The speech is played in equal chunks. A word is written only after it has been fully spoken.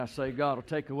I say God will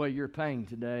take away your pain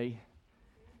today.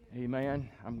 Amen.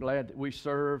 I'm glad that we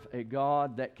serve a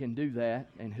God that can do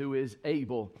that and who is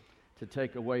able to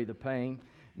take away the pain.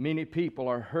 Many people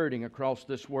are hurting across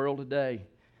this world today.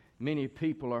 Many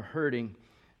people are hurting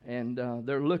and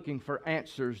they're looking for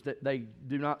answers that they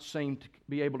do not seem to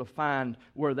be able to find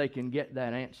where they can get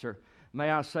that answer. May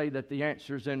I say that the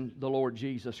answer is in the Lord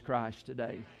Jesus Christ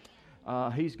today.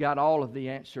 He's got all of the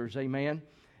answers. Amen.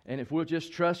 And if we'll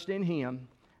just trust in Him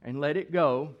and let it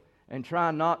go and try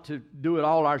not to do it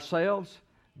all ourselves,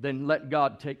 then let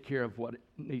God take care of what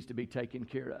needs to be taken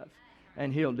care of.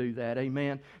 And He'll do that.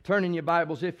 Amen. Turn in your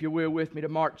Bibles, if you will, with me to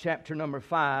Mark chapter number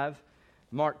 5.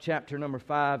 Mark chapter number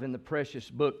 5 in the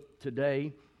precious book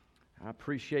today. I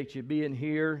appreciate you being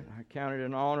here. I count it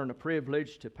an honor and a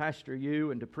privilege to pastor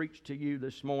you and to preach to you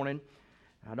this morning.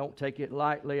 I don't take it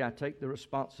lightly. I take the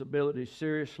responsibility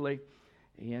seriously.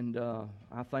 And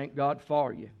I thank God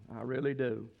for you. I really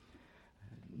do.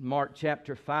 Mark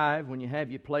chapter 5, when you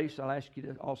have your place, I'll ask you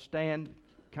to all stand,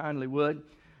 kindly would,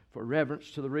 for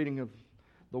reverence to the reading of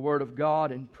the Word of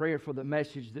God and prayer for the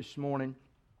message this morning.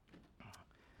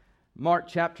 Mark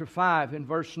chapter 5 in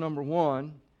verse number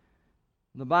 1,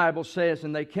 the Bible says,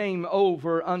 "And they came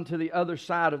over unto the other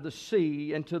side of the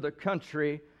sea, into the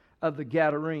country of the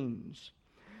Gadarenes.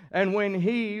 And when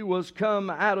he was come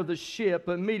out of the ship,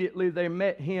 immediately there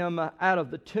met him out of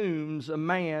the tombs a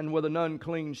man with an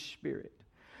unclean spirit,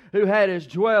 who had his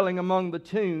dwelling among the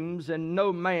tombs, and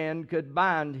no man could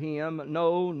bind him,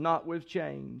 no, not with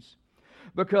chains,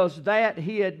 because that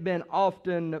he had been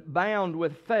often bound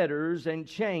with fetters and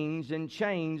chains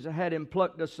had him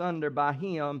plucked asunder by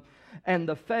him, and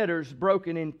the fetters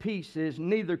broken in pieces,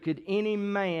 neither could any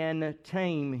man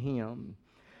tame him.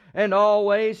 And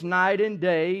always, night and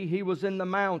day, he was in the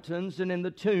mountains and in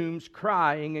the tombs,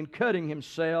 crying and cutting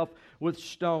himself with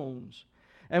stones.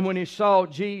 And when he saw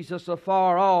Jesus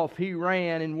afar off, he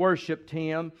ran and worshipped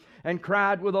him, and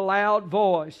cried with a loud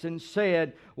voice, and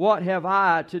said, What have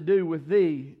I to do with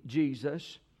thee,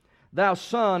 Jesus, thou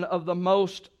Son of the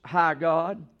Most High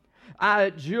God? I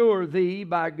adjure thee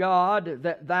by God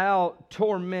that thou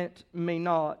torment me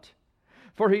not.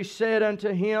 For he said unto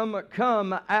him,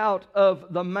 Come out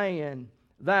of the man,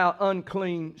 thou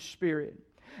unclean spirit.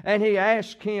 And he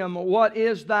asked him, What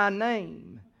is thy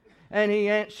name? And he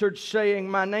answered, saying,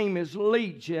 My name is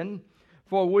Legion,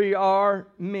 for we are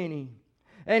many.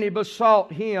 And he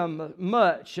besought him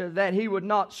much that he would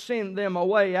not send them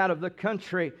away out of the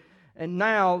country. And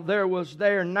now there was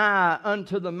there nigh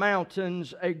unto the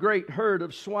mountains a great herd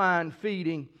of swine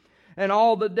feeding. And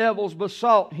all the devils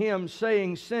besought him,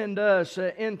 saying, Send us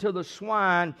into the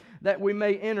swine, that we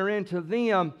may enter into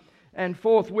them. And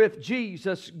forthwith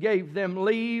Jesus gave them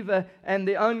leave, and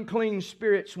the unclean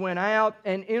spirits went out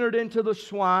and entered into the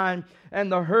swine,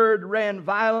 and the herd ran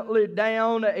violently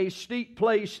down a steep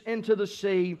place into the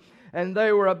sea, and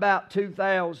they were about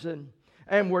 2,000,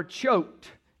 and were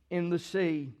choked in the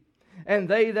sea. And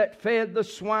they that fed the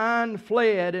swine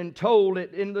fled and told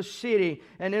it in the city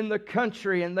and in the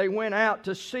country, and they went out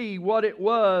to see what it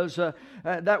was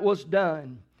that was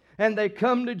done. And they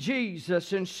come to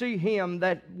Jesus and see him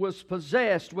that was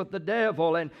possessed with the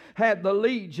devil and had the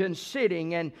legion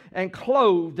sitting and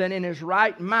clothed and in his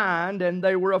right mind, and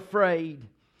they were afraid.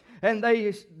 And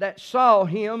they that saw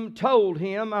him told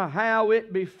him how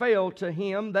it befell to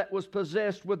him that was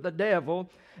possessed with the devil,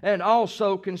 and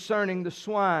also concerning the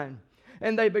swine.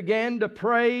 And they began to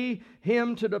pray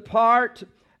him to depart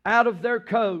out of their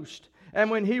coast.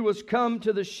 And when he was come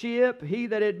to the ship, he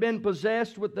that had been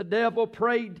possessed with the devil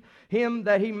prayed him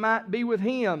that he might be with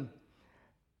him.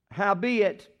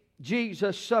 Howbeit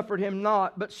Jesus suffered him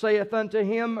not, but saith unto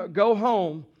him, Go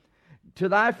home to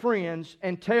thy friends,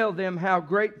 and tell them how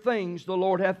great things the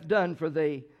Lord hath done for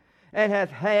thee, and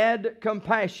hath had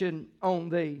compassion on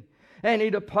thee. And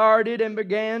he departed and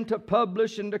began to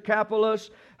publish in Decapolis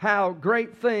how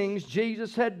great things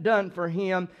Jesus had done for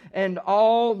him, and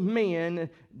all men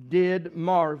did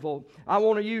marvel. I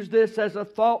want to use this as a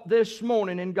thought this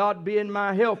morning, and God being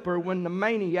my helper when the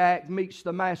maniac meets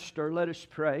the master. Let us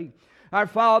pray. Our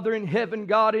Father in heaven,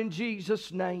 God, in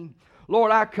Jesus' name,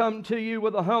 Lord, I come to you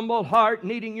with a humble heart,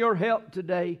 needing your help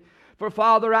today. For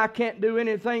Father, I can't do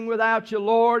anything without you,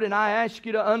 Lord, and I ask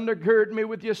you to undergird me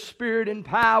with your Spirit and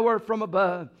power from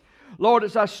above. Lord,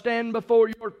 as I stand before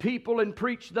your people and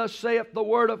preach, thus saith the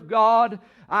Word of God,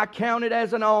 I count it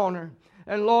as an honor.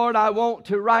 And Lord, I want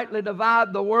to rightly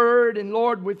divide the Word, and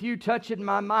Lord, with you touching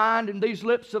my mind and these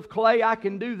lips of clay, I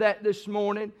can do that this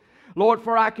morning. Lord,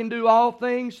 for I can do all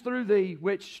things through thee,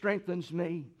 which strengthens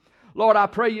me. Lord, I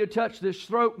pray you touch this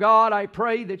throat, God. I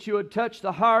pray that you would touch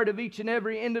the heart of each and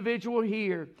every individual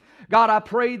here. God, I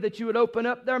pray that you would open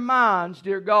up their minds,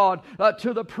 dear God,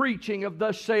 to the preaching of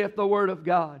thus saith the Word of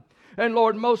God. And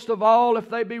Lord, most of all, if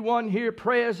there be one here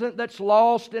present that's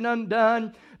lost and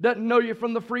undone, doesn't know you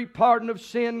from the free pardon of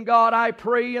sin, God, I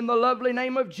pray in the lovely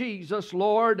name of Jesus,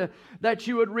 Lord, that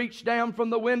you would reach down from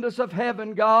the windows of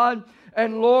heaven, God,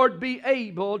 and Lord, be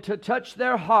able to touch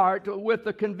their heart with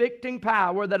the convicting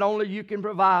power that only you can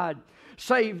provide.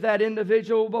 Save that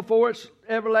individual before it's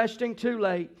everlasting too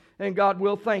late. And God,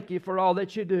 we'll thank you for all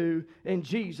that you do. In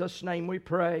Jesus' name we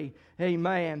pray.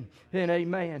 Amen and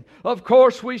amen. Of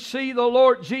course, we see the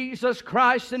Lord Jesus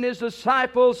Christ and His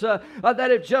disciples that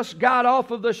have just got off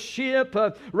of the ship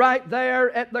right there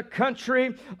at the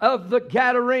country of the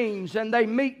Gadarenes. And they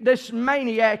meet this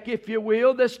maniac, if you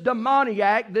will, this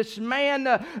demoniac, this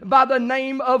man by the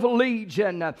name of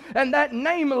Legion. And that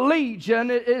name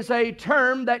Legion is a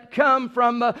term that come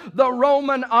from the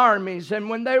Roman armies.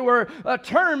 And when they were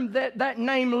termed that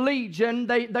name Legion,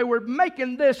 they were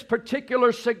making this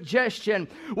particular suggestion.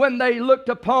 When they looked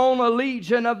upon a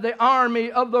legion of the army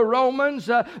of the Romans,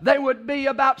 they would be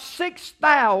about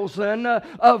 6,000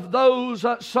 of those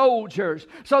soldiers.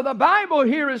 So the Bible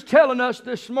here is telling us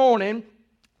this morning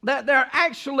that there are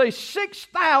actually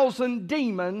 6,000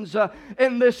 demons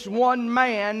in this one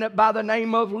man by the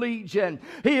name of Legion.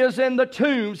 He is in the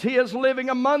tombs. He is living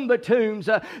among the tombs.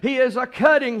 He is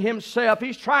cutting himself.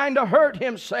 He's trying to hurt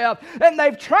himself. And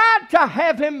they've tried to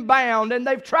have him bound. And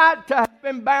they've tried to have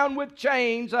him bound with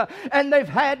chains. And they've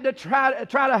had to try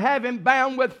to have him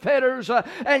bound with fetters.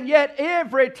 And yet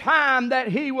every time that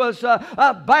he was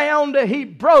bound, he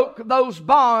broke those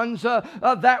bonds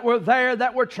that were there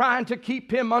that were trying to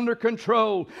keep him under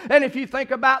control. And if you think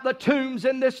about the tombs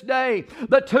in this day,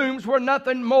 the tombs were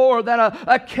nothing more than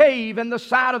a cave in the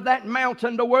side of that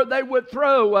mountain to where they would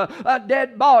throw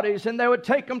dead bodies, and they would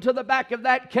take them to the back of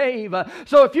that cave.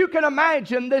 So if you can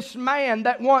imagine this man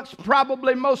that once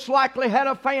probably most likely had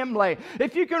a family,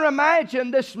 if you can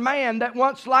imagine this man that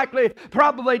once likely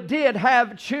probably did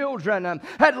have children,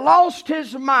 had lost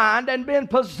his mind and been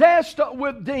possessed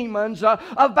with demons,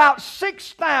 about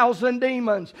 6,000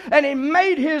 demons, and he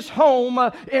made his home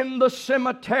in the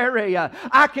cemetery.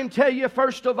 I can tell you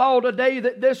first of all today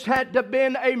that this had to have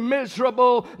been a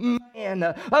miserable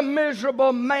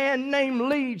man named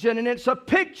Legion, and it's a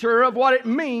picture of what it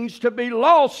means to be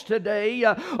lost today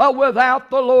without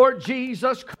the Lord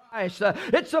Jesus Christ.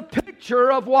 It's a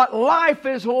picture of what life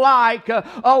is like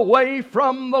away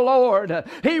from the Lord.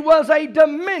 He was a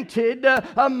demented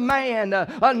man,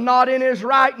 not in his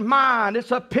right mind.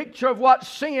 It's a picture of what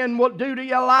sin will do to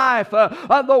your life.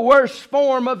 The worst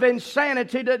form of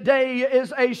insanity today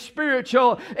is a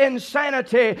spiritual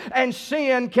insanity, and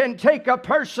sin can take a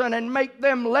person and make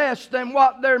them less than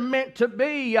what they're meant to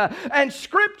be. And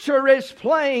Scripture is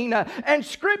plain, and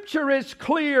Scripture is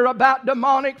clear about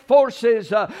demonic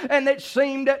forces. And it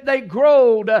seemed that they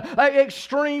growed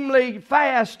extremely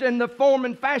fast in the form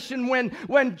and fashion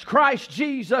when Christ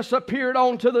Jesus appeared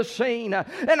onto the scene.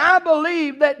 And I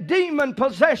believe that demon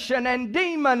possession and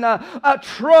demon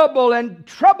trouble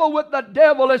with the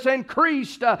devil has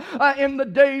increased in the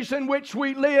days in which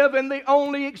we live. And the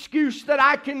only excuse that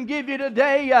I can give you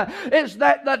today is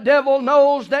that the devil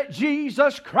knows that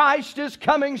Jesus Christ is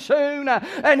coming soon,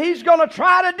 and he's going to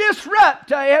try to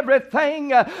disrupt everything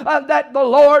that the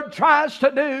Lord tries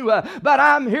to do. But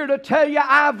I'm here to tell you,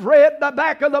 I've read the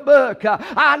back of the book.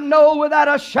 I know without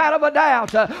a shadow of a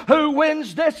doubt who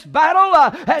wins this battle,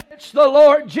 and it's the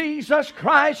Lord Jesus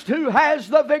Christ who has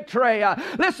the victory.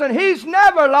 Listen, He's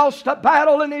never lost a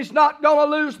battle, and He's not going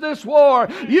to lose this war.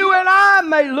 You and I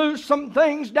may lose some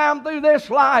things down through this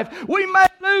life. We may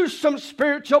lose some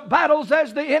spiritual battles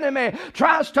as the enemy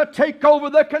tries to take over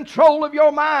the control of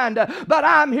your mind. But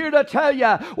I'm here to tell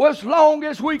you, as long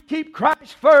as we keep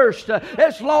Christ first,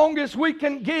 as long as we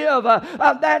can give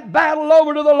that battle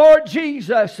over to the Lord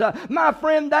Jesus, my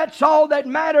friend, that's all that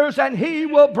matters, and He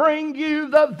will bring you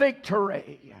the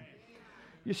victory.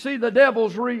 You see, the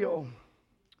devil's real.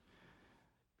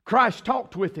 Christ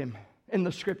talked with him in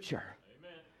the Scripture.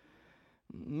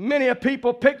 Amen. Many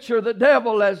people picture the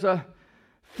devil as a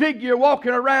figure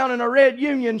walking around in a red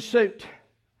union suit.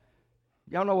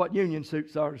 Y'all know what union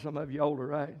suits are, some of you older,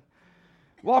 right?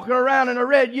 Walking around in a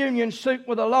red union suit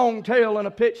with a long tail and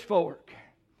a pitchfork.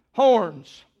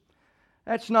 Horns.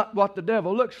 That's not what the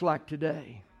devil looks like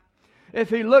today. If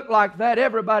he looked like that,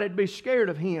 everybody'd be scared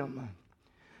of him.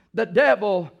 The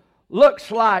devil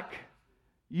looks like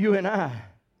you and I.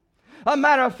 A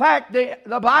matter of fact,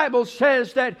 the Bible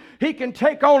says that he can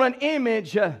take on an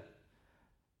image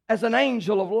as an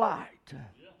angel of light.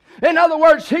 In other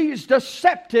words, he's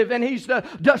deceptive and he's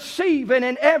deceiving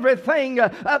in everything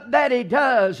that he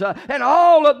does. And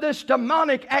all of this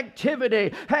demonic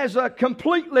activity has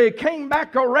completely came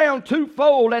back around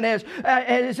twofold and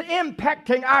is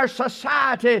impacting our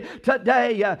society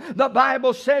today. The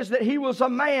Bible says that he was a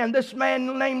man, this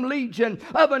man named Legion,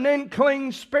 of an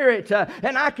unclean spirit.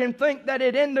 And I can think that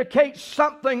it indicates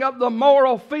something of the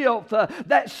moral filth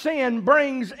that sin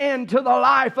brings into the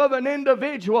life of an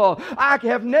individual. I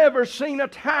have never seen a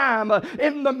time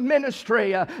in the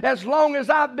ministry, as long as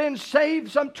I've been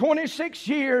saved, some 26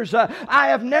 years, I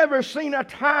have never seen a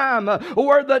time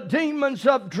where the demons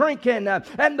of drinking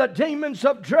and the demons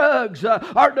of drugs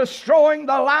are destroying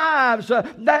the lives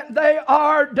that they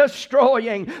are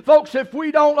destroying. Folks, if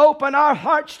we don't open our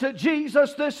hearts to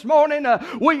Jesus this morning,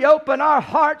 we open our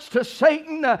hearts to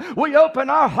Satan, we open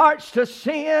our hearts to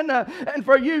sin. And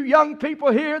for you young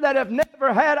people here that have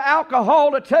never had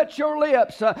alcohol to touch your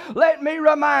lips, let me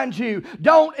remind you,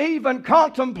 don't even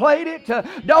contemplate it,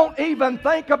 don't even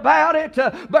think about it,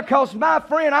 because my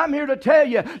friend, I'm here to tell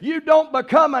you, you don't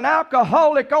become an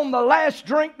alcoholic on the last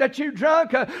drink that you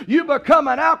drunk. You become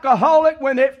an alcoholic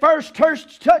when it first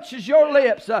touches your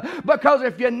lips, because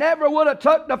if you never would have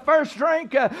took the first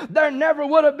drink, there never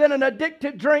would have been an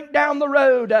addicted drink down the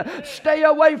road. Stay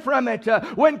away from it.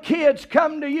 When kids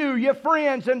come to you, your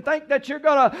friends, and think that you're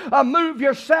going to move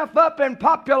yourself up in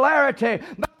popularity,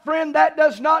 friend, that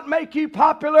does not make you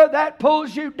popular. That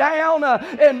pulls you down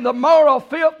in the moral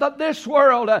filth of this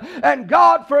world. And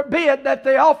God forbid that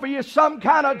they offer you some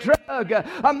kind of drug,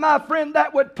 my friend,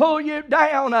 that would pull you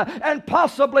down and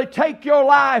possibly take your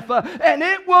life. And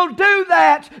it will do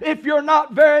that if you're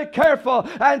not very careful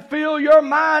and fill your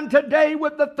mind today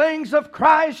with the things of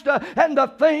Christ and the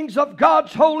things of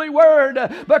God's holy word.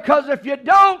 Because if you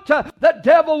don't, the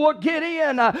devil will get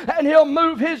in and he'll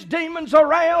move his demons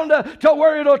around to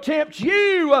where it'll tempt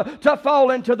you to fall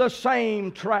into the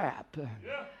same trap.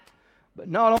 Yeah. But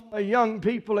not only young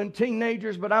people and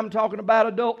teenagers, but I'm talking about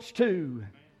adults too.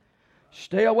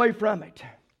 Stay away from it.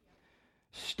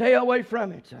 Stay away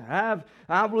from it.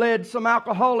 I've led some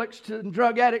alcoholics and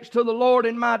drug addicts to the Lord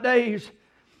in my days.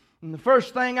 And the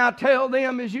first thing I tell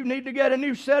them is you need to get a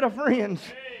new set of friends.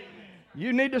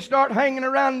 You need to start hanging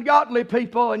around godly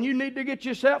people, and you need to get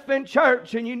yourself in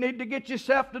church, and you need to get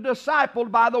yourself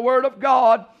discipled by the Word of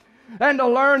God, and to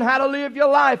learn how to live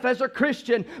your life as a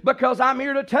Christian. Because I'm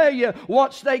here to tell you,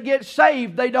 once they get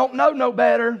saved, they don't know no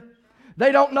better.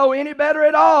 They don't know any better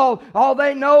at all. All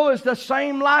they know is the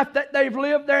same life that they've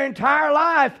lived their entire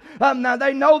life. Now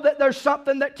they know that there's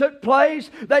something that took place.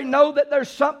 They know that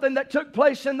there's something that took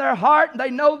place in their heart.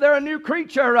 They know they're a new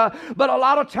creature. But a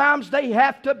lot of times they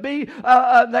have to be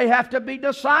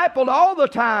discipled all the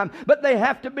time. But they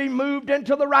have to be moved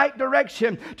into the right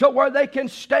direction to where they can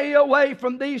stay away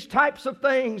from these types of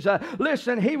things.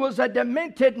 Listen, he was a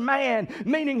demented man,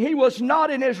 meaning he was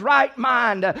not in his right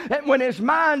mind. And when his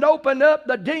mind opened up,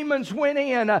 the demons went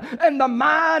in. And the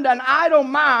mind, an idle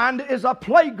mind, is a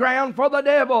playground for the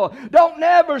devil. Don't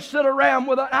never sit around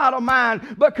with an idle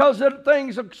mind, because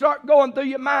things will start going through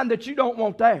your mind that you don't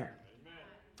want there. Amen.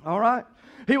 All right?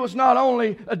 He was not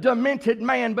only a demented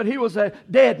man, but he was a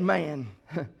dead man.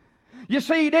 You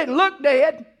see, he didn't look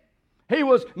dead. He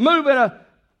was moving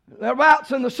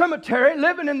about in the cemetery,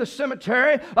 living in the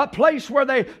cemetery, a place where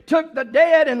they took the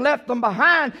dead and left them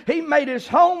behind. He made his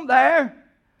home there.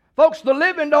 Folks, the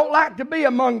living don't like to be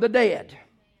among the dead.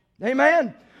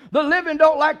 Amen? The living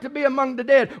don't like to be among the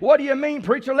dead. What do you mean,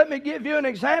 preacher? Let me give you an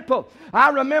example.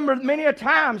 I remember many a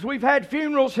times we've had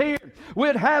funerals here.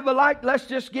 We'd have let's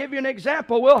just give you an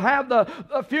example. We'll have the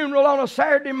funeral on a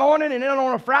Saturday morning, and then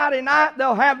on a Friday night,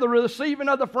 they'll have the receiving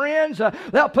of the friends.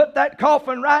 They'll put that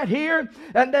coffin right here.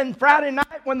 And then Friday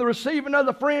night, when the receiving of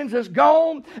the friends is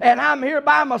gone, and I'm here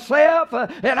by myself,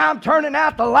 and I'm turning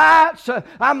out the lights,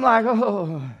 I'm like,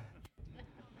 oh.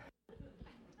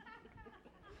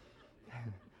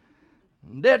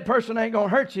 Dead person ain't going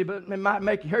to hurt you, but it might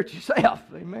make you hurt yourself.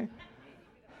 Amen.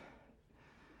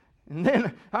 And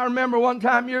then I remember one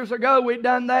time years ago we'd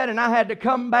done that, and I had to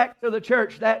come back to the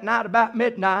church that night about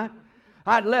midnight.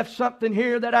 I'd left something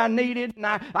here that I needed, and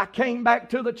I came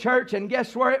back to the church, and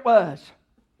guess where it was?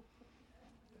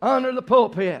 Under the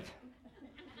pulpit.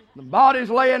 The body's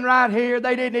laying right here.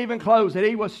 They didn't even close it.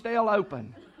 He was still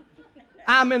open.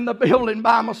 I'm in the building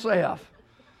by myself.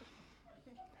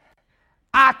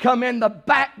 I come in the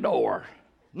back door,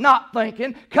 not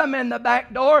thinking, come in the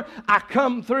back door. I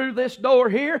come through this door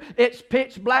here. It's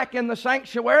pitch black in the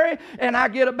sanctuary, and I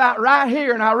get about right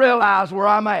here, and I realize where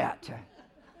I'm at.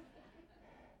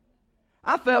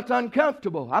 I felt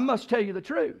uncomfortable. I must tell you the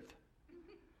truth.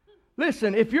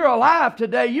 Listen, if you're alive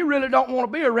today, you really don't want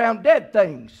to be around dead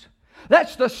things.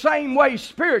 That's the same way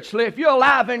spiritually. If you're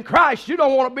alive in Christ, you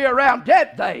don't want to be around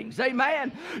dead things.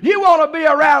 Amen. You want to be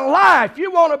around life.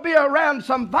 You want to be around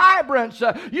some vibrance.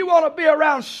 You want to be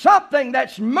around something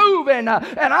that's moving.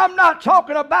 And I'm not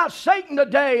talking about Satan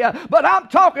today, but I'm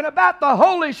talking about the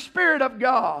Holy Spirit of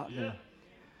God. Yeah.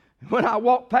 When I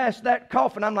walk past that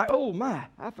coffin, I'm like, oh my,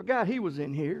 I forgot he was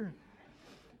in here.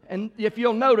 And if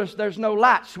you'll notice, there's no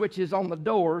light switches on the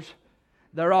doors.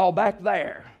 They're all back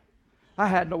there. I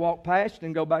had to walk past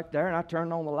and go back there, and I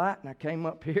turned on the light, and I came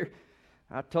up here.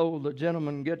 I told the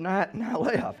gentleman good night, and I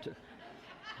left.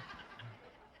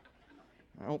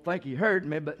 I don't think he heard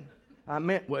me, but I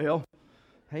meant well.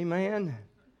 Amen.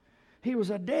 He was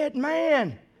a dead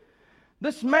man.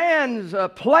 This man's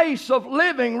place of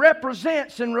living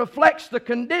represents and reflects the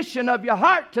condition of your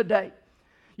heart today.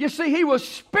 You see, he was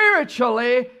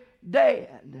spiritually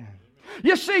dead.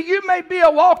 You see, you may be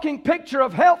a walking picture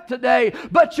of health today,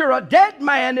 but you're a dead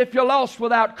man if you're lost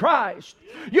without Christ.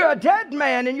 You're a dead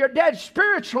man, and you're dead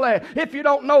spiritually if you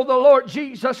don't know the Lord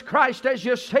Jesus Christ as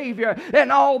your Savior.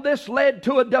 And all this led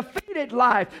to a defeated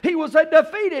life. He was a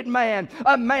defeated man,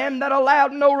 a man that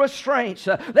allowed no restraints.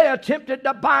 They attempted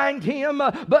to bind him,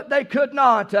 but they could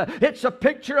not. It's a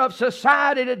picture of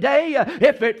society today.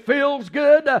 If it feels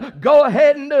good, go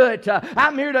ahead and do it.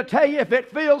 I'm here to tell you, if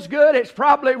it feels good, it's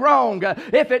probably wrong.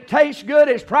 If it tastes good,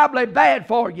 it's probably bad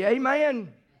for you.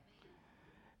 Amen.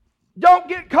 Don't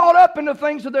get caught up in the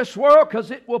things of this world,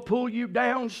 because it will pull you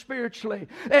down spiritually.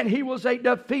 And he was a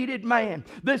defeated man.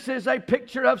 This is a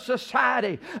picture of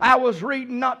society. I was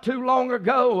reading not too long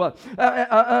ago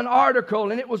an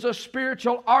article, and it was a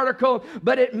spiritual article,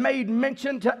 but it made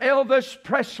mention to Elvis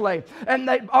Presley. And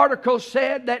the article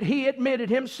said that he admitted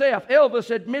himself,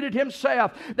 Elvis admitted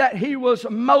himself, that he was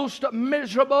most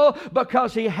miserable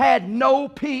because he had no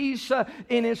peace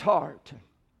in his heart.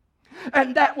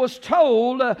 And that was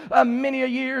told many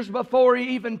years before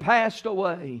he even passed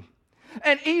away.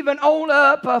 And even on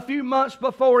up a few months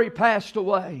before he passed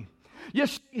away. You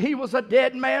see, he was a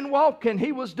dead man walking.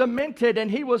 He was demented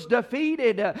and he was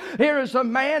defeated. Here is a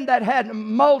man that had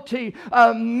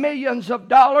multi-millions of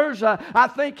dollars. I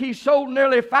think he sold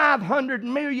nearly 500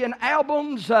 million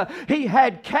albums. He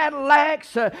had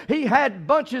Cadillacs. He had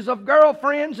bunches of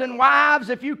girlfriends and wives.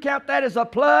 If you count that as a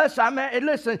plus, I mean,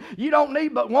 listen, you don't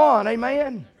need but one.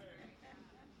 Amen.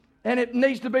 And it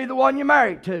needs to be the one you're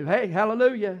married to. Hey,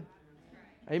 hallelujah.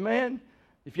 Amen.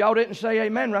 If y'all didn't say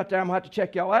amen right there, I'm going to have to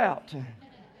check y'all out.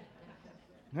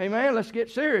 Amen. Let's get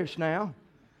serious now.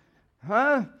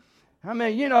 Huh? I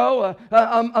mean, you know,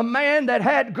 a man that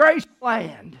had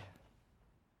Graceland,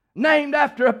 named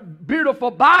after a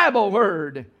beautiful Bible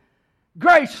word,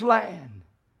 Graceland.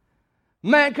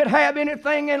 Man could have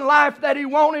anything in life that he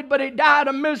wanted, but he died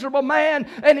a miserable man,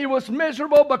 and he was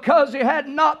miserable because he had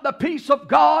not the peace of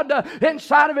God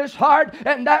inside of his heart,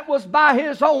 and that was by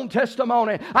his own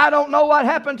testimony. I don't know what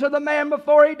happened to the man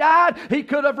before he died. He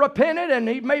could have repented, and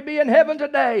he may be in heaven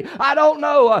today. I don't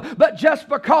know, but just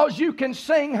because you can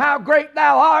sing How Great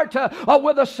Thou Art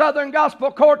with a Southern Gospel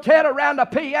Quartet around a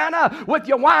piano with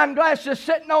your wine glasses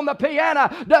sitting on the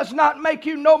piano does not make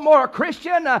you no more a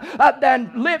Christian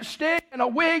than lipstick and a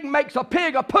wig makes a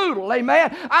pig a poodle.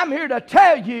 Amen. I'm here to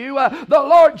tell you the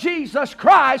Lord Jesus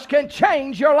Christ can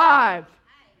change your life.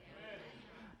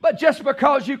 But just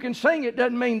because you can sing it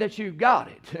doesn't mean that you've got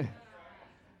it.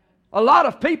 A lot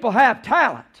of people have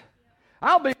talent.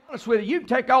 I'll be honest with you. You can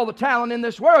take all the talent in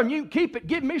this world and you can keep it.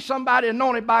 Give me somebody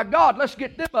anointed by God. Let's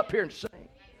get them up here and sing.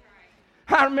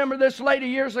 I remember this lady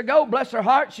years ago, bless her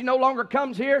heart. She no longer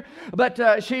comes here, but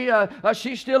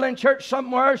she's still in church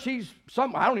somewhere. I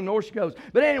don't even know where she goes.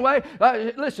 But anyway,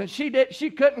 listen, she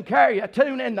couldn't carry a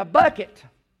tune in the bucket,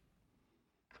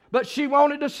 but she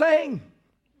wanted to sing.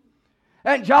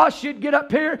 And Josh, she'd get up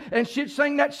here and she'd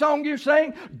sing that song you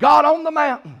sing, God on the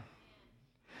Mountain.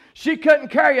 She couldn't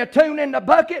carry a tune in the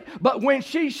bucket, but when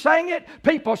she sang it,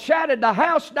 people shouted the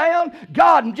house down.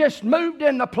 God just moved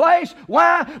in the place.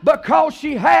 Why? Because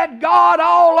she had God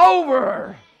all over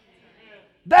her.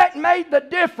 That made the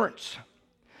difference.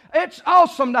 It's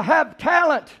awesome to have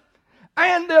talent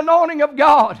and the anointing of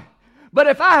God. But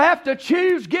if I have to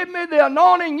choose, give me the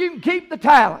anointing, you can keep the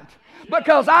talent.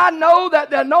 Because I know that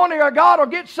the anointing of God will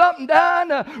get something done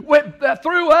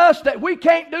through us that we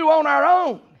can't do on our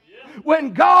own.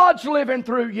 When God's living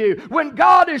through you, when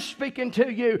God is speaking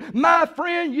to you, my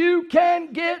friend, you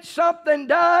can get something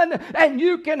done and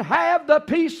you can have the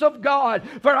peace of God.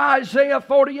 For Isaiah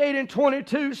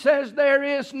 48:22 says, there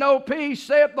is no peace,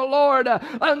 saith the Lord,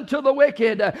 unto the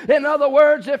wicked. In other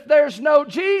words, if there's no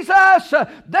Jesus,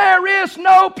 there is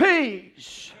no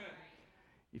peace.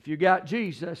 If you got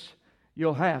Jesus,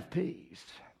 you'll have peace.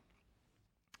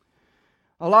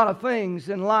 A lot of things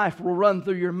in life will run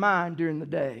through your mind during the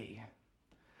day.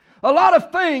 A lot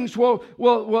of things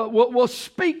will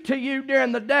speak to you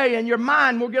during the day, and your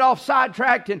mind will get off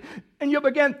sidetracked, and you'll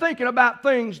begin thinking about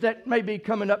things that may be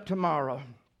coming up tomorrow.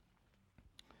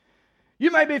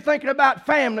 You may be thinking about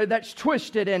family that's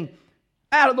twisted and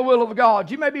out of the will of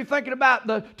God. You may be thinking about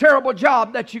the terrible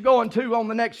job that you're going to on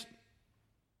the next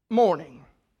morning.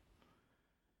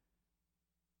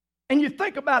 And you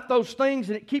think about those things,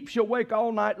 and it keeps you awake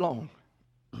all night long.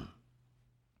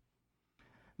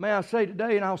 May I say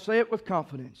today, and I'll say it with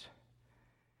confidence,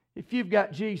 if you've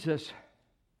got Jesus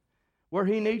where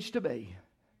He needs to be,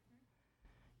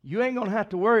 you ain't going to have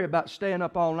to worry about staying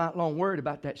up all night long worried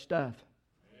about that stuff.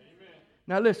 Amen.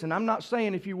 Now listen, I'm not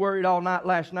saying if you worried all night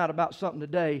last night about something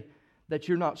today that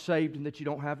you're not saved and that you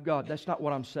don't have God. That's not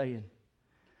what I'm saying.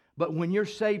 But when you're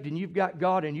saved and you've got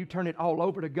God and you turn it all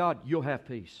over to God, you'll have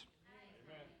peace.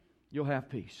 You'll have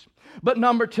peace. But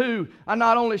number two, I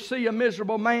not only see a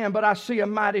miserable man, but I see a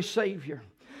mighty Savior.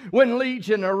 When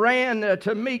Legion ran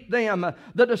to meet them,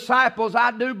 the disciples,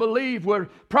 I do believe, were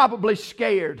probably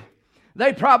scared.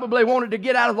 They probably wanted to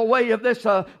get out of the way of this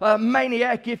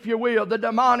maniac, if you will, the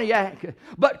demoniac.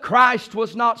 But Christ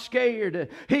was not scared.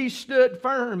 He stood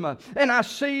firm. And I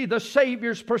see the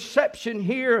Savior's perception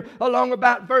here along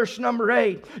about verse number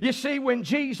 8. You see, when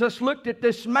Jesus looked at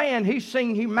this man, He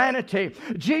seen humanity.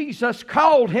 Jesus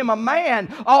called him a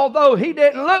man. Although he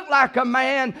didn't look like a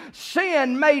man,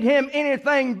 sin made him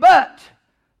anything but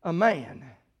a man.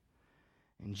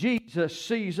 And Jesus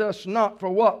sees us not for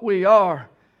what we are,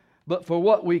 but for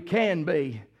what we can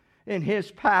be in His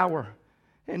power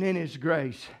and in His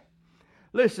grace.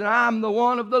 Listen, I'm the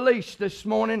one of the least this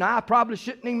morning. I probably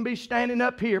shouldn't even be standing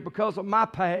up here because of my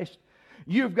past.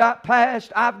 You've got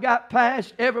past, I've got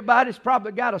past. Everybody's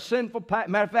probably got a sinful past.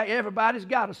 Matter of fact, everybody's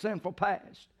got a sinful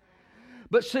past.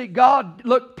 But see, God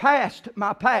looked past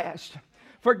my past,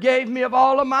 forgave me of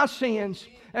all of my sins,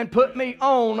 and put me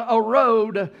on a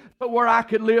road where I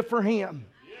could live for Him.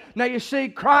 Now you see,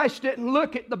 Christ didn't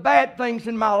look at the bad things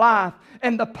in my life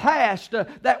and the past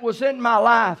that was in my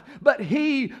life, but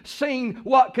He seen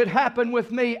what could happen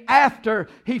with me after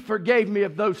He forgave me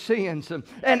of those sins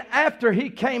and after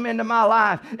He came into my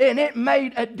life. And it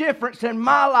made a difference in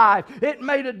my life. It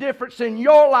made a difference in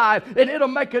your life, and it'll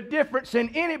make a difference in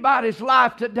anybody's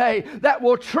life today that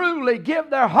will truly give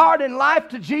their heart and life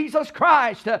to Jesus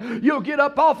Christ. You'll get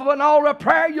up off of an altar of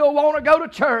prayer. You'll want to go to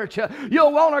church.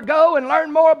 You'll want to go and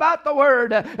learn more about the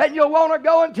Word, and you'll want to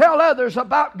go and tell others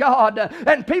about God.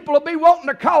 And people will be wanting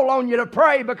to call on you to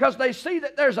pray because they see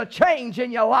that there's a change in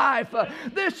your life.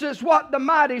 This is what the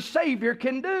mighty Savior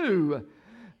can do.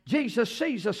 Jesus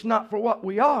sees us not for what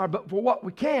we are, but for what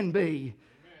we can be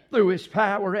through His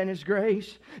power and His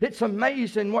grace. It's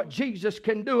amazing what Jesus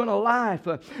can do in a life.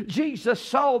 Jesus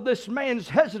saw this man's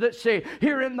hesitancy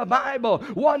here in the Bible.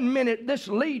 1 minute this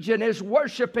legion is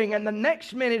worshiping, and the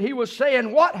next minute he was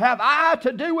saying, "What have I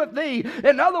to do with thee?"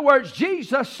 In other words,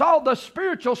 Jesus saw the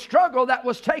spiritual struggle that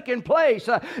was taking place.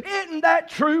 Isn't that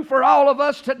true for all of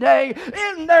us today?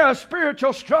 Isn't there a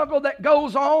spiritual struggle that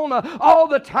goes on all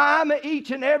the time,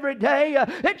 each and every day?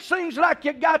 It seems like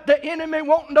you got the enemy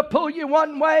wanting to pull you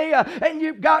one way, and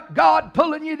you've got God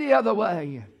pulling you the other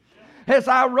way. As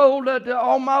I rolled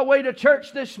on my way to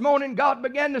church this morning, God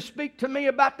began to speak to me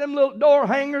about them little door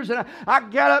hangers, and I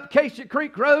got up Casey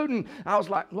Creek Road, and I was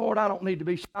like, "Lord, I don't need to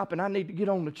be stopping. I need to get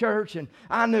on to church." And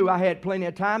I knew I had plenty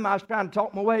of time. I was trying to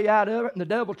talk my way out of it, and the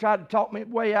devil tried to talk me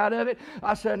way out of it.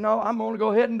 I said, "No, I'm going to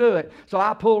go ahead and do it." So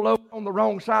I pulled over on the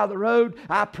wrong side of the road.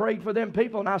 I prayed for them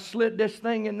people, and I slid this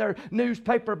thing in their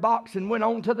newspaper box and went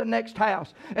on to the next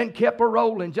house and kept a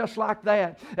rolling just like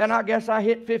that. And I guess I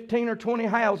hit 15 or 20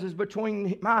 houses between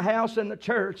my house and the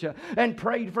church, and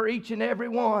prayed for each and every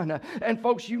one. And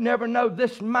folks, you never know,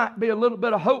 this might be a little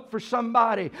bit of hope for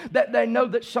somebody, that they know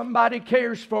that somebody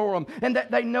cares for them, and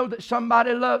that they know that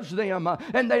somebody loves them,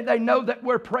 and they know that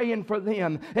we're praying for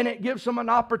them, and it gives them an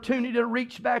opportunity to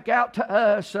reach back out to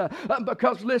us.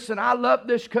 Because listen, I love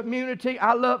this community.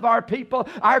 I love our people.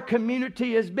 Our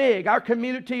community is big. Our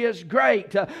community is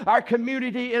great. Our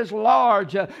community is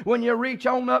large. When you reach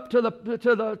on up to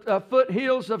the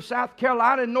foothills of South South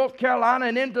Carolina and North Carolina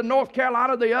and into North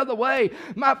Carolina the other way.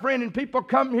 My friend, and people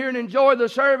come here and enjoy the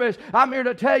service. I'm here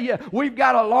to tell you, we've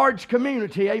got a large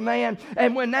community, amen.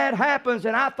 And when that happens,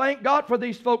 and I thank God for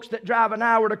these folks that drive an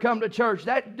hour to come to church,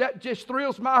 that just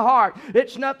thrills my heart.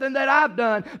 It's nothing that I've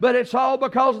done, but it's all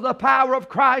because of the power of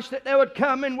Christ that they would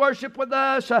come and worship with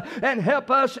us and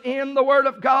help us in the Word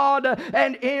of God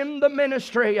and in the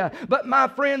ministry. But my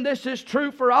friend, this is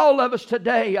true for all of us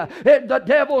today. The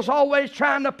devil's always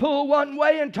trying to pull one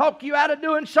way and talk you out of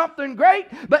doing something great,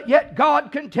 but yet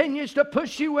God continues to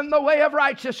push you in the way of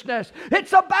righteousness.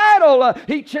 It's a battle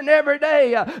each and every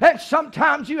day, and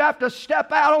sometimes you have to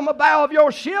step out on the bow of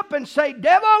your ship and say,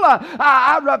 devil,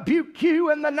 I rebuke you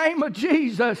in the name of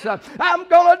Jesus. I'm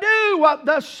going to do what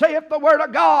thus saith the Word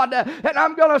of God, and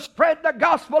I'm going to spread the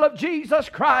gospel of Jesus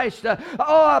Christ.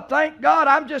 Oh, thank God,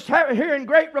 I'm just hearing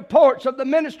great reports of the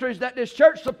ministries that this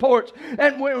church supports,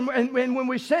 and when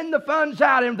we send the funds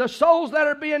out and the souls that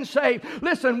are being saved.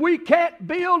 Listen, we can't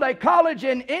build a college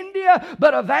in India,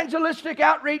 but evangelistic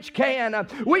outreach can.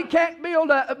 We can't build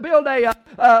a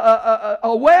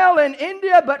well in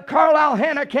India, but Carlisle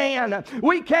Hanna can.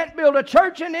 We can't build a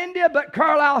church in India, but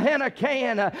Carlisle Hanna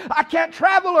can. I can't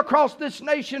travel across this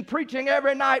nation preaching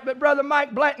every night, but Brother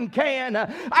Mike Blanton can.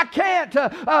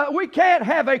 We can't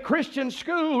have a Christian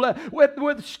school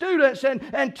with students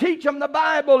and teach them the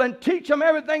Bible and teach them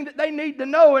everything that they need to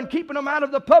know and keeping them out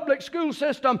of the public school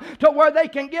system to where they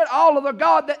can get all of the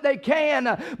God that they can.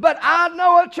 But I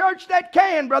know a church that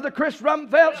can. Brother Chris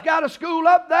Rumfeld's got a school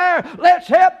up there. Let's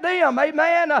help them.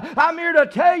 Amen. I'm here to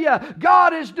tell you,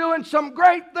 God is doing some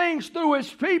great things through His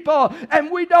people,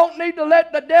 and we don't need to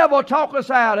let the devil talk us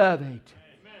out of it. Amen.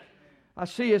 I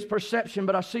see his perception,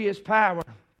 but I see his power.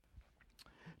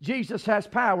 Jesus has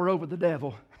power over the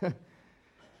devil.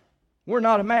 We're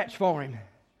not a match for him.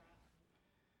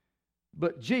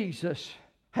 But Jesus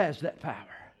has that power.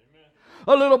 Amen.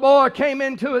 A little boy came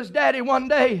into his daddy one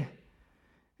day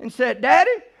and said,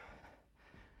 Daddy,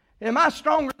 am I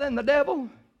stronger than the devil?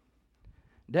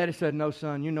 Daddy said, no,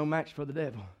 son, you're no match for the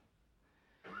devil.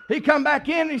 He come back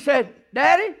in and he said,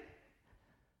 Daddy,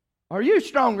 are you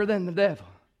stronger than the devil?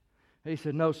 He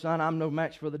said, no, son, I'm no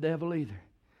match for the devil either.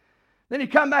 Then he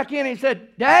come back in and he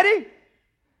said, Daddy,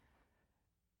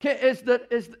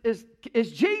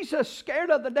 is Jesus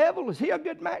scared of the devil? Is he a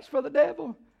good match for the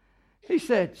devil? He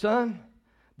said, son,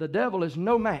 the devil is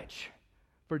no match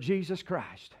for Jesus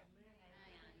Christ.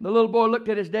 The little boy looked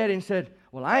at his daddy and said,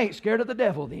 well, I ain't scared of the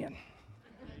devil then.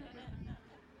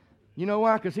 You know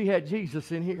why? Because he had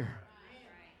Jesus in here.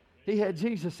 He had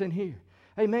Jesus in here.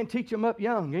 Amen. Teach him up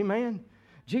young. Amen.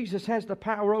 Jesus has the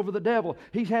power over the devil.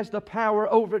 He has the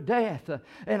power over death.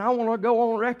 And I want to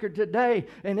go on record today,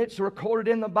 and it's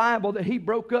recorded in the Bible that He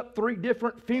broke up 3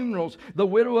 different funerals. The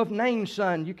widow of Nain's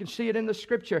son, you can see it in the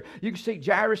Scripture. You can see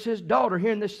Jairus' daughter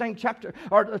here in this same chapter,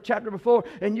 or the chapter before,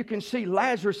 and you can see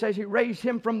Lazarus as He raised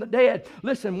him from the dead.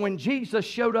 Listen, when Jesus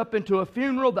showed up into a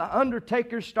funeral, the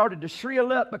undertakers started to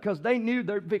shrill up because they knew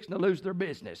they're fixing to lose their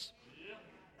business.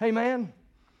 Amen.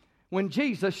 When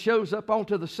Jesus shows up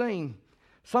onto the scene,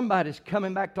 somebody's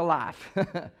coming back to life.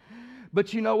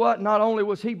 But you know what? Not only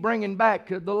was He bringing back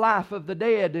the life of the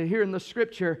dead here in the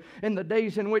Scripture, in the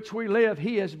days in which we live,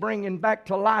 He is bringing back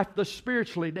to life the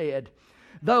spiritually dead.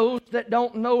 Those that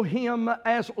don't know Him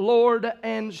as Lord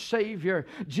and Savior.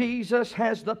 Jesus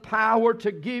has the power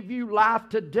to give you life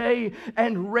today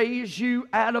and raise you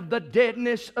out of the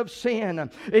deadness of sin.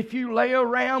 If you lay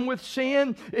around with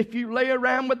sin, if you lay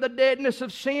around with the deadness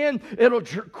of sin, it'll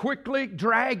quickly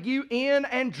drag you in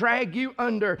and drag you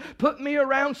under. Put me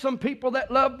around some people that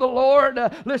love the Lord.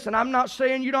 Listen, I'm not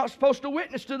saying you're not supposed to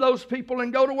witness to those people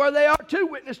and go to where they are to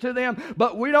witness to them,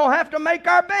 but we don't have to make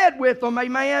our bed with them,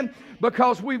 amen?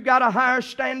 Because we've got a higher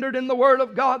standard in the Word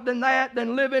of God than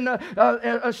living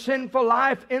a sinful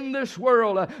life in this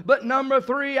world. But number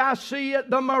 3, I see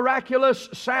it, the miraculous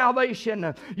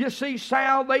salvation. You see,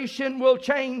 salvation will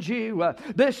change you.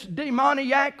 This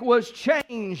demoniac was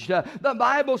changed. The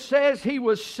Bible says he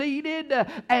was seated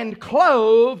and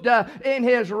clothed in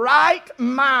his right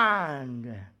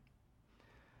mind.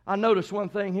 I noticed one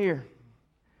thing here.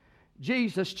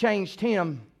 Jesus changed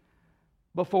him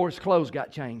before his clothes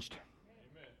got changed.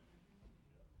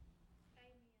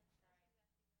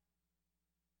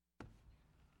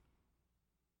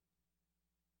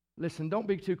 Listen, don't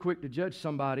be too quick to judge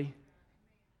somebody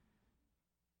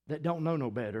that don't know no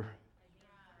better.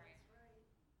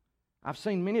 I've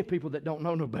seen many people that don't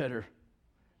know no better.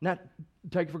 Not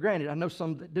take it for granted. I know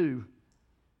some that do.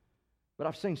 But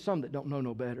I've seen some that don't know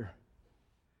no better.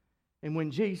 And when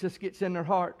Jesus gets in their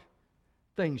heart,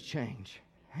 things change.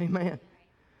 Amen.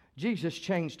 Jesus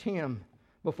changed him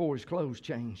before his clothes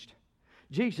changed.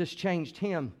 Jesus changed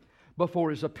him before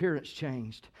his appearance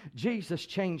changed. Jesus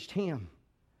changed him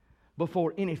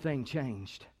before anything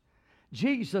changed.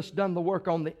 Jesus done the work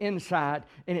on the inside,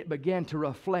 and it began to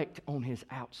reflect on his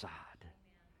outside.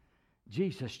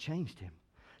 Jesus changed him.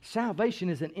 Salvation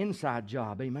is an inside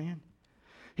job, amen?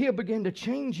 He'll begin to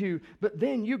change you, but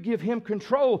then you give him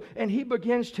control, and he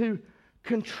begins to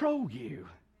control you.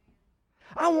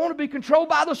 I want to be controlled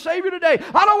by the Savior today.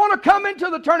 I don't want to come into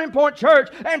the Turning Point Church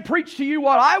and preach to you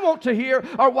what I want to hear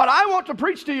or what I want to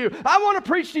preach to you. I want to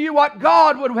preach to you what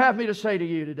God would have me to say to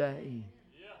you today.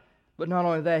 Yeah. But not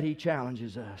only that, he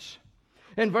challenges us.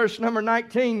 In verse number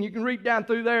 19, you can read down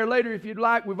through there later if you'd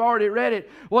like. We've already read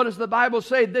it. What does the Bible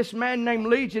say? This man named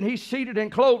Legion, he's seated and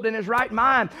clothed in his right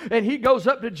mind. And he goes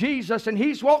up to Jesus, and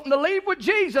he's wanting to leave with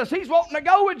Jesus. He's wanting to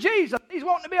go with Jesus. He's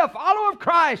wanting to be a follower of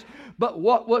Christ. But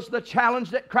what was the challenge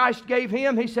that Christ gave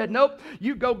him? He said, nope,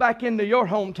 you go back into your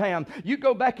hometown. You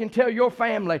go back and tell your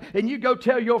family. And you go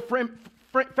tell your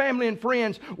family and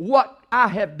friends what I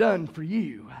have done for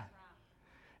you.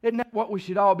 Isn't that what we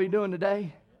should all be doing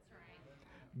today?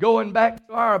 Going back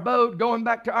to our abode, going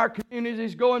back to our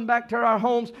communities, going back to our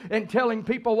homes and telling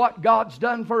people what God's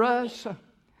done for us.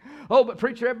 Oh, but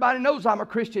preacher, everybody knows I'm a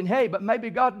Christian. Hey, but maybe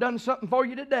God done something for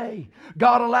you today.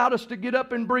 God allowed us to get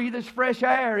up and breathe this fresh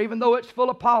air, even though it's full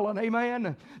of pollen.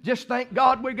 Amen. Just thank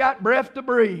God we got breath to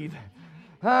breathe.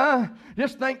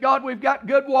 Just thank God we've got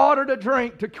good water to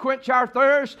drink to quench our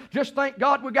thirst. Just thank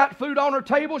God we got food on our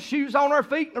table, shoes on our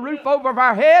feet, and a roof over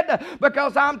our head.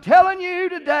 Because I'm telling you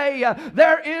today,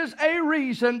 there is a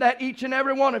reason that each and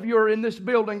every one of you are in this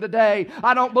building today.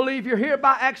 I don't believe you're here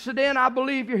by accident. I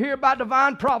believe you're here by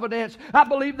divine providence. I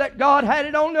believe that God had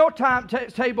it on your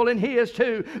timetable and His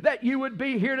too, that you would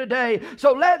be here today.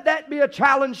 So let that be a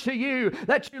challenge to you,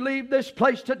 that you leave this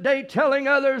place today telling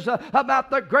others about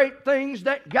the great things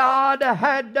that God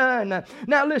had done.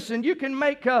 Now listen, you can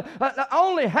make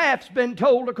only half's been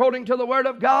told according to the Word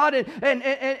of God,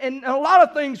 and a lot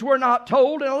of things were not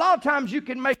told, and a lot of times you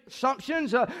can make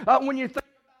assumptions when you think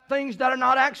things that are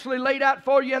not actually laid out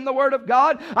for you in the Word of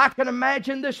God. I can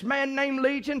imagine this man named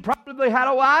Legion probably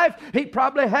had a wife. He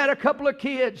probably had a couple of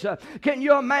kids. Can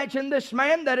you imagine this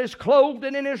man that is clothed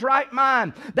and in his right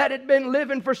mind, that had been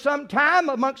living for some time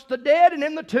amongst the dead and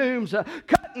in the tombs,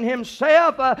 cutting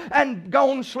himself and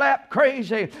gone slap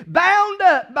crazy, bound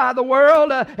up by the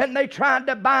world, and they tried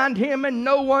to bind him and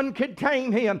no one could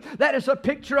tame him. That is a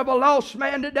picture of a lost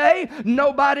man today.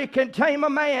 Nobody can tame a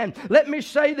man. Let me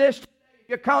say this.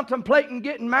 You're contemplating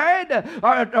getting married,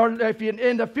 or if you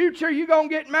in the future you're going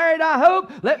to get married, I hope,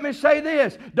 let me say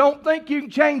this. Don't think you can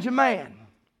change a man.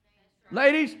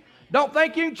 Ladies, don't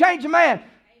think you can change a man.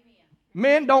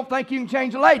 Men, don't think you can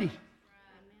change a lady.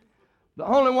 The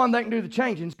only one that can do the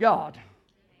changing is God.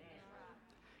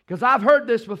 Because I've heard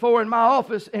this before in my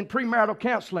office in premarital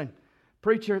counseling.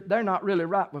 Preacher, they're not really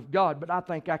right with God, but I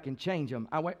think I can change them.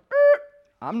 I went,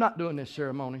 I'm not doing this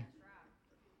ceremony.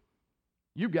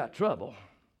 You've got trouble.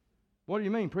 What do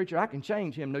you mean, preacher? I can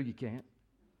change him. No, you can't.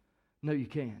 No, you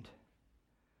can't.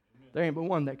 There ain't but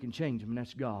one that can change him, and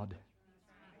that's God.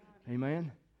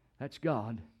 Amen? That's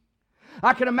God.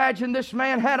 I can imagine this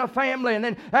man had a family, and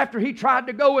then after he tried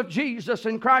to go with Jesus,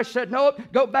 and Christ said, no,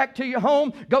 go back to your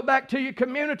home, go back to your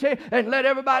community, and let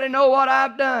everybody know what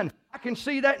I've done. I can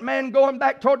see that man going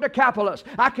back toward Decapolis.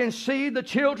 I can see the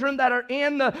children that are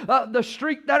in the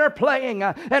street that are playing.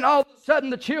 And all of a sudden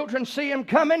the children see him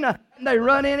coming. And they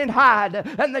run in and hide.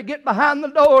 And they get behind the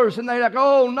doors. And they're like,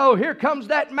 oh no, here comes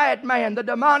that madman, the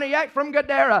demoniac from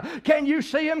Gadara. Can you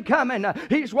see him coming?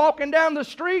 He's walking down the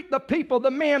street. The people,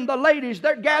 the men, the ladies,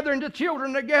 they're gathering the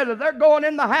children together. They're going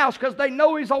in the house because they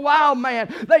know he's a wild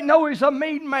man. They know he's a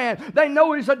mean man. They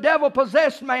know he's a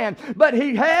devil-possessed man. But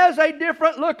he has a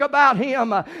different look about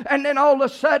him. And then all of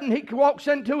a sudden he walks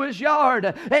into his yard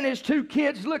and his two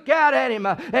kids look out at him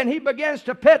and he begins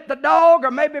to pet the dog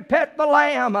or maybe pet the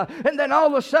lamb. And then all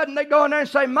of a sudden they go in there and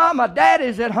say, Mama,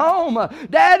 Daddy's at home.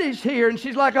 Daddy's here. And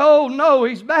she's like, oh no,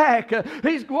 he's back.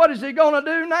 What is he going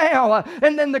to do now?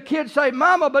 And then the kids say,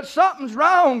 Mama, but something's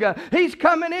wrong. He's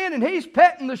coming in and he's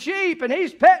petting the sheep and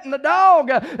he's petting the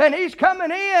dog and he's coming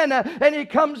in and he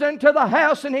comes into the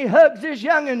house and he hugs his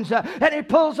young'uns and he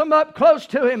pulls them up close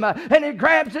to him and he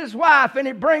grabs his wife and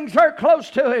he brings her close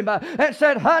to him and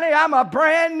said, honey, I'm a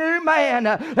brand new man.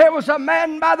 There was a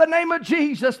man by the name of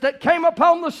Jesus that came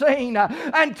upon the scene.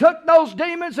 Gadarene and took those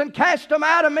demons and cast them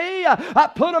out of me. I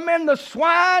put them in the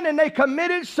swine and they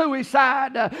committed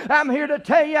suicide. I'm here to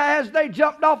tell you, as they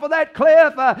jumped off of that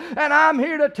cliff, and I'm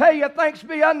here to tell you, thanks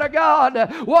be unto God,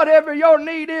 whatever your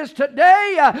need is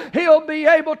today, He'll be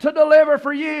able to deliver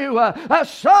for you.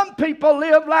 Some people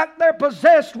live like they're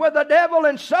possessed with the devil,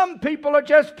 and some people are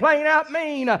just plain out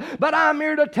mean. But I'm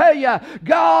here to tell you,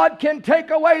 God can take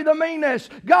away the meanness.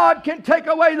 God can take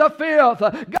away the filth.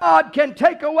 God can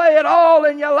take away it all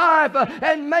in your life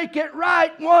and make it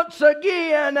right once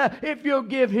again if you'll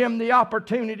give Him the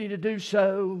opportunity to do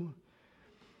so.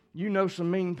 You know some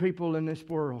mean people in this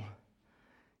world.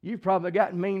 You've probably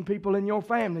got mean people in your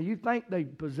family. You think they're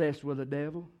possessed with a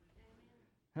devil.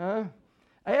 Huh?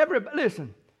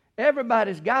 Listen,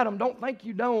 everybody's got them. Don't think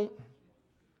you don't.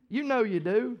 You know you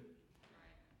do.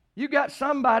 You got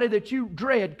somebody that you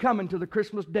dread coming to the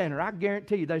Christmas dinner. I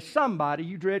guarantee you there's somebody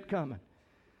you dread coming.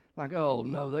 Like, oh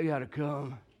no, they got to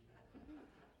come.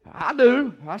 I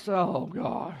do. I say, oh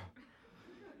God.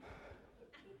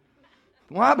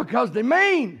 Why? Because they're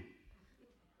mean.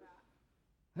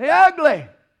 They're ugly.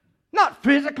 Not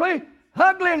physically.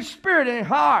 Ugly in spirit and in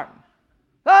heart.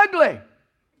 Ugly.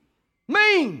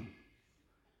 Mean.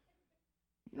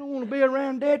 You don't want to be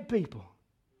around dead people.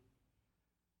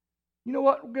 You know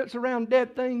what gets around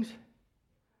dead things?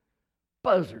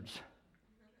 Buzzards.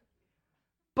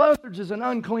 Buzzards is an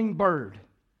unclean bird.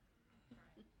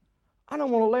 I don't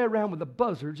want to lay around with the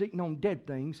buzzards eating on dead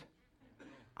things.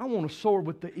 I want to soar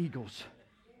with the eagles.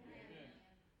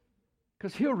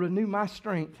 Because He'll renew my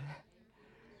strength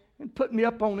and put me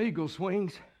up on eagle's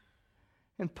wings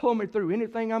and pull me through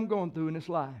anything I'm going through in this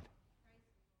life.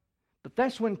 But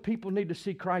that's when people need to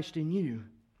see Christ in you.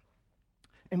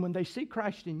 And when they see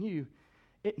Christ in you,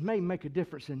 it may make a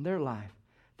difference in their life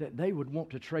that they would want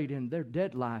to trade in their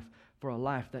dead life for a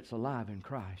life that's alive in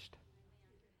Christ.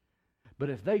 But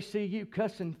if they see you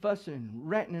cussing, fussing, and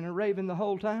ranting and raving the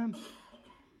whole time,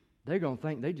 they're going to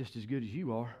think they're just as good as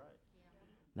you are.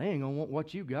 They ain't going to want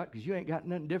what you got because you ain't got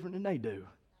nothing different than they do.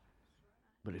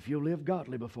 But if you'll live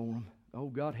godly before them, oh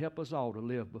God, help us all to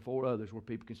live before others where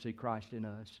people can see Christ in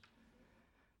us.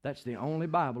 That's the only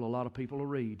Bible a lot of people will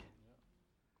read.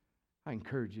 I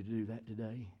encourage you to do that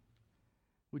today.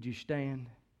 Would you stand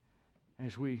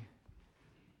as we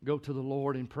go to the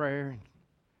Lord in prayer,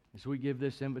 as we give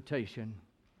this invitation?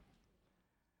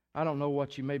 I don't know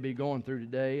what you may be going through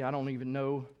today. I don't even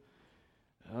know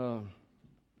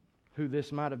who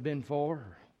this might have been for,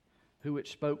 or who it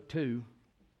spoke to.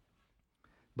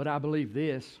 But I believe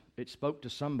this, it spoke to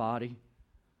somebody.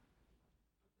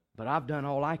 But I've done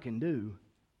all I can do.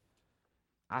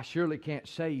 I surely can't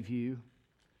save you.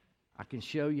 I can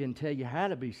show you and tell you how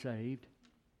to be saved.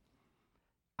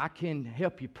 I can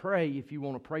help you pray if you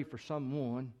want to pray for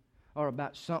someone or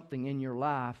about something in your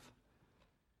life.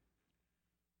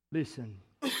 Listen,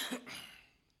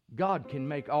 God can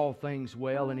make all things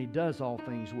well, and He does all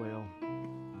things well.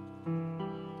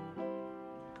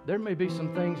 There may be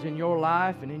some things in your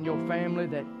life and in your family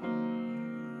that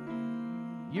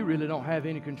you really don't have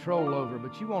any control over,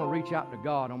 but you want to reach out to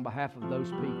God on behalf of those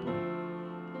people.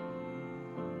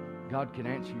 God can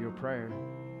answer your prayer.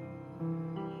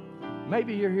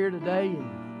 Maybe you're here today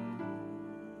and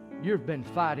you've been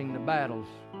fighting the battles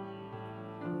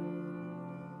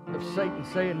of Satan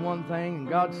saying one thing and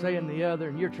God saying the other,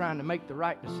 and you're trying to make the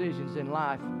right decisions in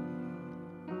life.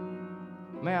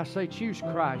 May I say, choose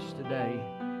Christ today.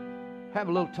 Have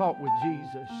a little talk with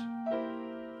Jesus.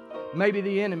 Maybe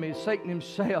the enemy, Satan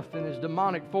himself and his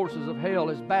demonic forces of hell,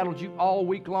 has battled you all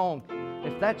week long.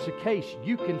 If that's the case,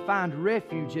 you can find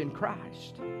refuge in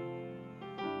Christ.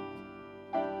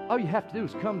 All you have to do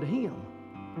is come to Him.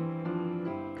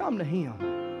 Come to Him.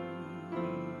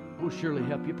 We'll surely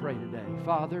help you pray today.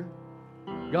 Father,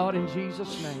 God, in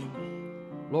Jesus' name,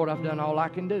 Lord, I've done all I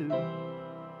can do.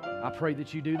 I pray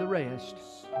that you do the rest.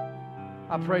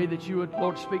 I pray that you would,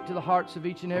 Lord, speak to the hearts of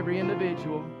each and every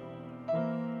individual.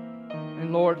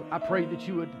 And Lord, I pray that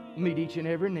you would meet each and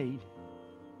every need.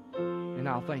 And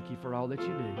I'll thank you for all that you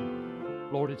do.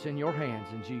 Lord, it's in your hands.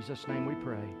 In Jesus' name we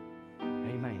pray.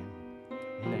 Amen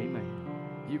and amen.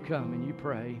 You come and you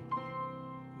pray.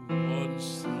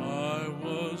 Once I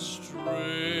was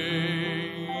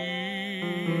straying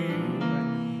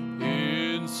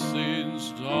in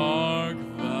sin's dark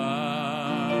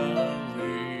valley.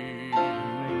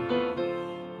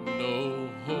 No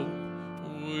hope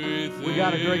within. We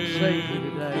got a great Savior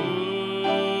today.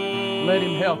 Let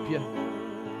Him help you.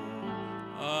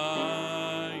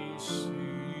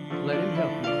 Let Him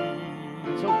help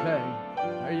you. It's okay.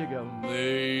 There you go.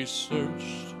 They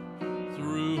searched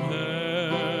through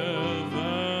heaven.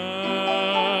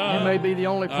 You may be the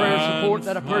only prayer support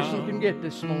that a person and can get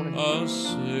this morning. a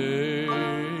Savior.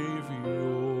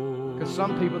 Because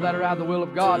some people that are out of the will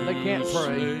of God, they can't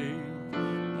pray.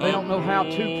 They don't know how to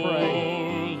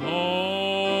pray.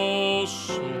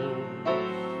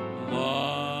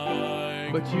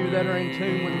 But you that are in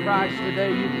tune with Christ today,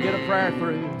 you can get a prayer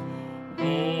through.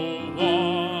 Oh,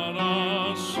 what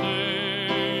a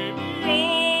Savior. Oh,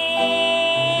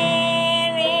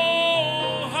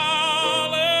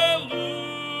 hallelujah.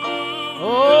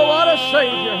 Oh, what a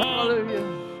Savior. Hallelujah.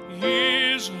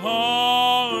 His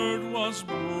heart was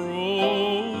broken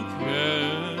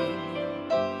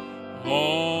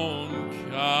on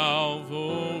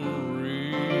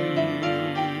Calvary.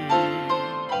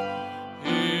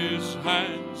 His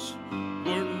hands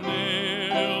were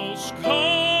nails scarred.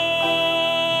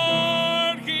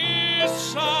 His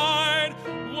side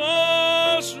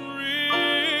was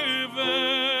riven.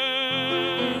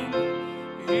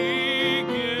 He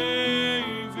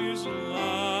gave his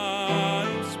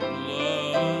life's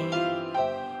blood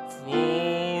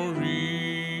for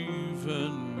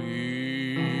even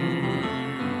me.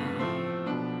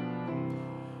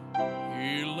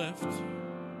 He left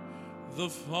the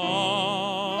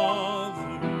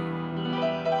Father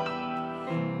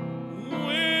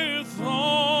with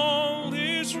all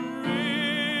his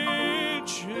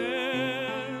riches,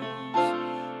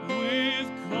 with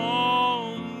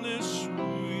calmness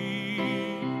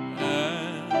sweet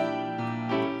and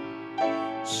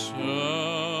serene,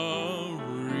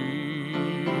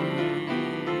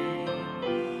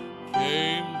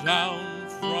 came down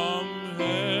from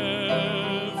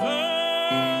heaven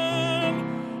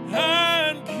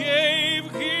and gave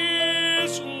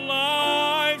his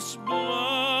life's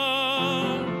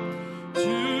blood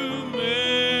to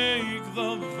make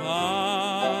the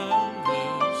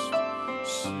vilest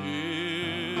sin